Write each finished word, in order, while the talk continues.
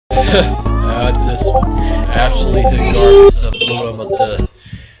That's just actually the garbage that blew up with the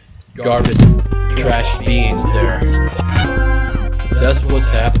garbage trash beans there. That's what's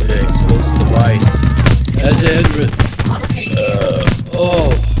happening. Exposed to rice. That's it. Oh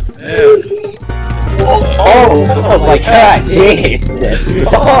man. Oh my god, jeez.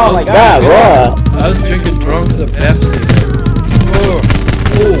 Oh my god, what? I was drinking drunks of Pepsi.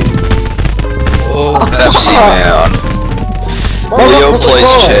 Oh. Pepsi Man. Leo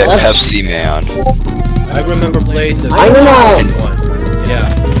plays Pepsi Man. I remember playing the I know. one. Yeah.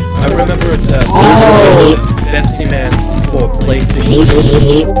 I remember it's Pepsi Man for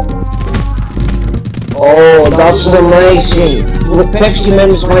PlayStation. Oh, that's amazing. The Pepsi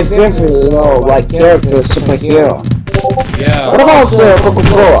Man is my favorite, you know, like character, superhero. Yeah. What about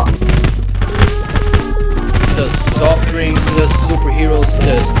Coca-Cola? The soft drinks, the superheroes,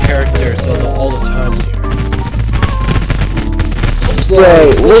 the characters all the time here.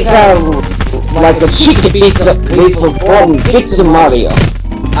 We have like a chicken pizza with from Pizza Mario.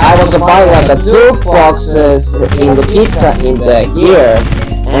 I was buying like a 2 boxes in the pizza in the year,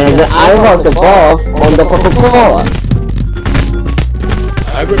 and I was above on the Coca-Cola.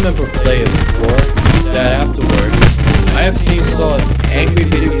 I remember playing before, that afterwards, I have seen some angry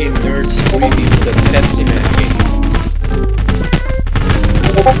video game nerds screaming the Pepsi Man game.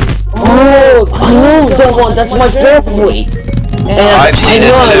 Oh, I know that one, that's my favorite. And I've seen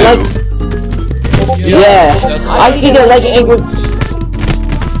it too. Yeah, I see that like angry.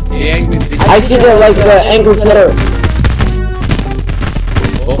 I see that like the angry killer.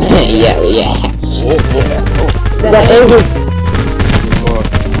 Yeah. The angry.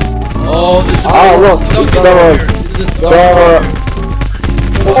 Oh, this is look, it's the This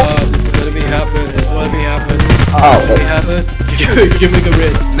is gonna be happening. It's gonna be happening. Oh, Give me the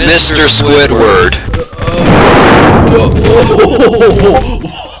red. Mr. Squidward.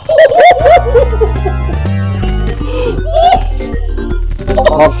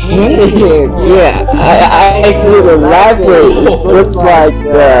 Okay, yeah, I see the library. Looks like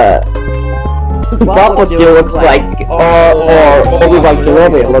Bubble looks like, or Obi-Wan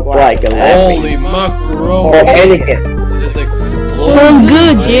Kenobi looks like a library. Holy macaroni. Or anything. This explosion. What's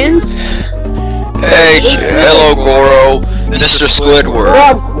good, Jens? Hey, hello Goro, Mr. Squidward.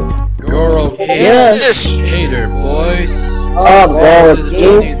 Goro, Yes. Hey there, boys. Oh, Goro,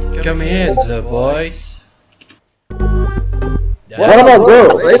 Come in, boys. What about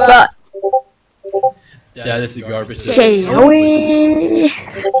Goro? That is the garbage. Hey,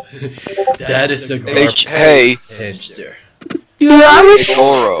 That is the garbage. Hey, There.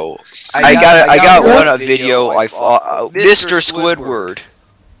 Goro. I got one video. Mr. Squidward.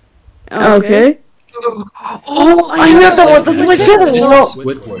 Okay. Oh, I know that one. That's my favorite. You know.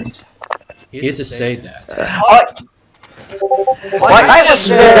 Squidward. Here to say that. What I was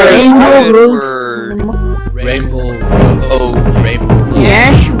Squidward. Rainbow. Oh, Rainbow.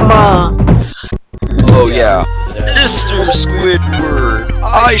 Yes, boss. oh yeah. Mr. Squidward.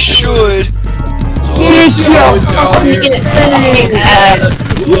 I should. Kick your fucking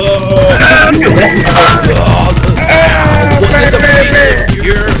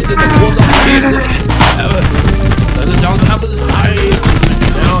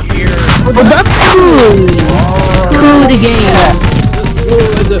Oh, that's cool. Cool the game.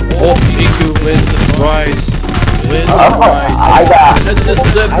 Oh, Niku wins the prize. I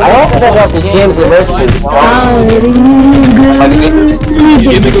don't know about the James University.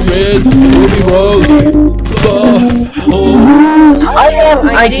 Give me the red, Ruby Rose. I have an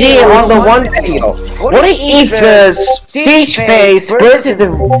idea on the one video. What if Stitch Face versus the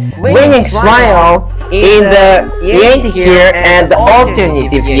winning smile in the ending here and the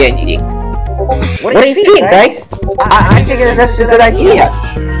alternative ending? What do you think, guys? I think that's a good idea.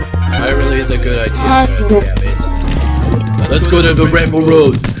 I really had a good idea. Let's go to the Rainbow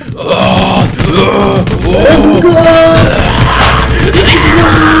Road.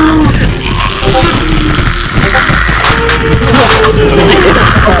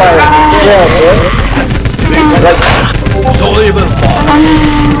 Don't even follow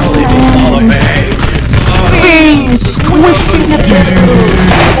me.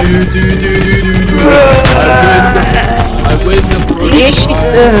 I win the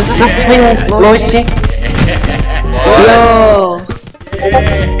Yo.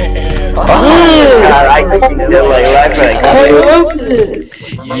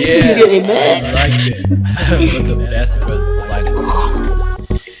 Yeah, I like it. But the best was sliding.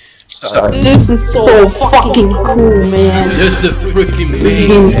 This is so fucking cool, man. This is freaking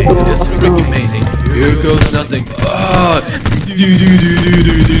amazing. This is freaking amazing. Here goes nothing. Oh,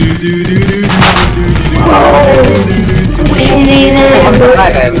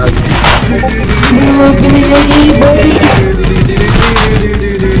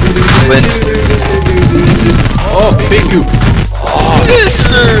 thank you.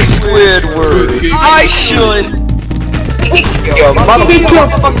 Mr. Squidward, I should. Your mother. Kick your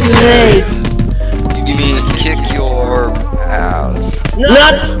fucking leg. You mean kick your ass?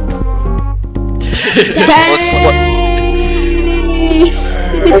 Nuts.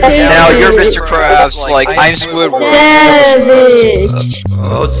 Now you're Mr. Krabs, like I'm Squidward. Savage.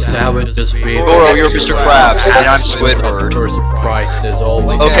 Oh, savage this baby. Goro, you're Mr. Krabs, and I'm Squidward. Surprise as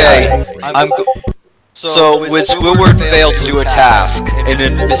always. Okay, so when Squidward failed to do a task, and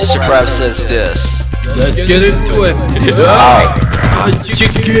then Mr. Krabs says this. Let's get into it.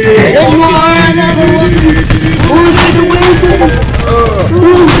 Chicken. There's more. Another one. Who's gonna win this?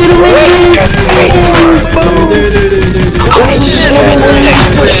 Who's gonna win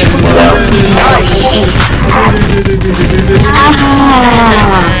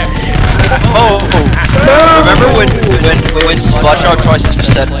Oh, remember when SpongeBob tries to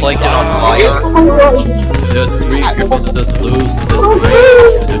set Plankton on fire? The three people just lose this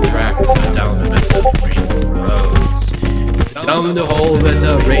race to the track down the middle of green roads. Down the hole with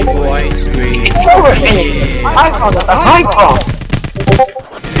a rainbow ice cream.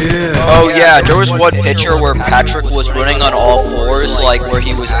 Yeah. Oh yeah, there was one picture where Patrick was running on all fours, like where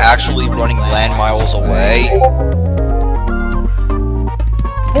he was actually running land miles away.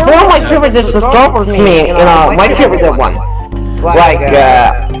 One of my favorite discovered me, my favorite one. Like,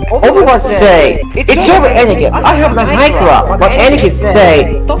 everyone say, it's over Anakin, I have the high ground, but Anakin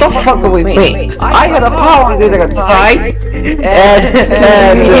say, don't fuck with me. I have the power to the side, and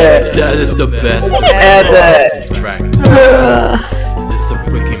that is the best. Track. This is a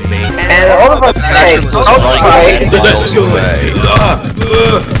freaking amazing. and all of us say, don't try. Miles away.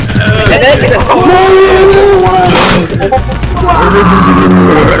 And then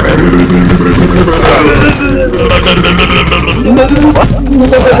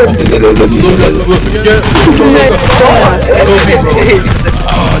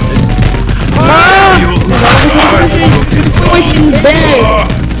Pushing back.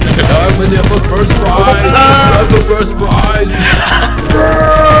 I'm in there for first prize. I'm the first prize.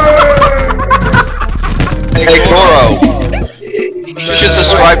 Hey Goro, you should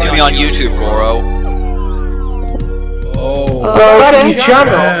subscribe to me on YouTube, Goro. Oh, so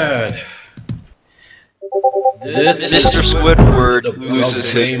channel. man. Mr. Squidward loses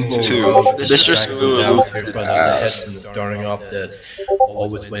him too. Mr. Squidward loses his ass. Starting off this,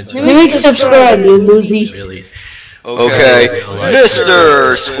 always went to. Make subscribe, you loosey. Really. Okay,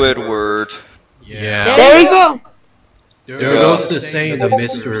 Mr. Squidward. Yeah. There we go. There goes the saying that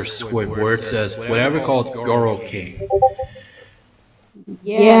Mr. Squidward says, whatever called Goro King.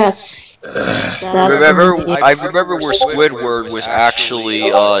 Yes. Remember, I remember where Squidward was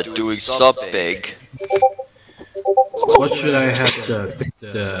actually doing something. What should I have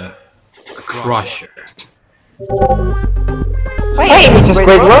the Crusher? Hey, Mr.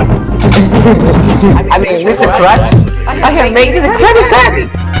 Squidward. I mean, Mr. Krabs. I have made the Krabby Krabby.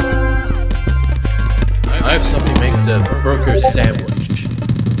 I have something to make the burger sandwich.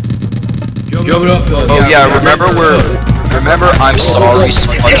 Jump it up. Oh yeah, remember I'm sorry,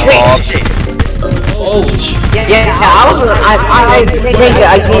 SpongeBob. Oh, Yeah, I think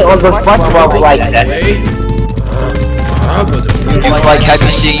I see all the SpongeBob like that. Have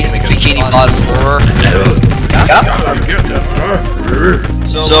you seen Bikini Bottom Horror?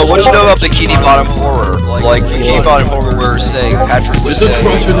 So what do you know about Bikini Bottom Horror? Like Bikini Bottom Horror, where say Patrick was saying,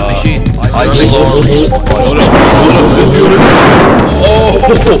 I saw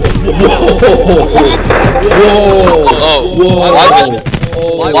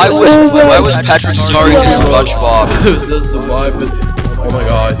why was Patrick sorry to SpongeBob? Just survive it. Oh my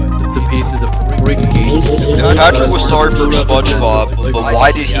god, it's a piece of the freaking. Patrick was sorry for SpongeBob, but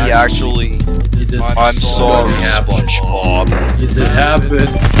why did he actually? I'm sorry, SpongeBob. Does it happen?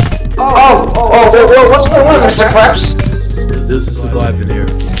 What's going on, Mr. Krabs? This is surviving here.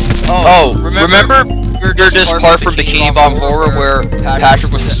 Oh, remember this part from Bikini Bottom Horror where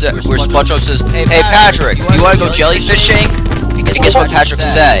Patrick was where SpongeBob says, "Hey Patrick, you wanna go jellyfishing?" And guess what Patrick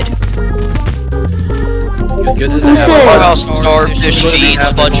said? How starfish feed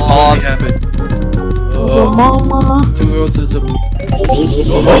SpongeBob. Mama. Two girls is a.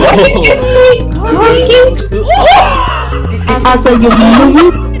 I said you movie.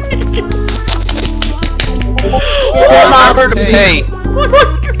 Remember to pay.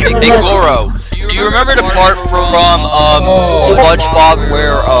 Hey Goro, do you you remember the part from SpongeBob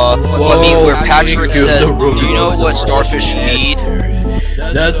where where Patrick says, "Do you know what starfish need?"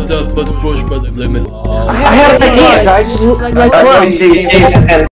 That's the but push but limit. I have an idea, guys. Like what? See,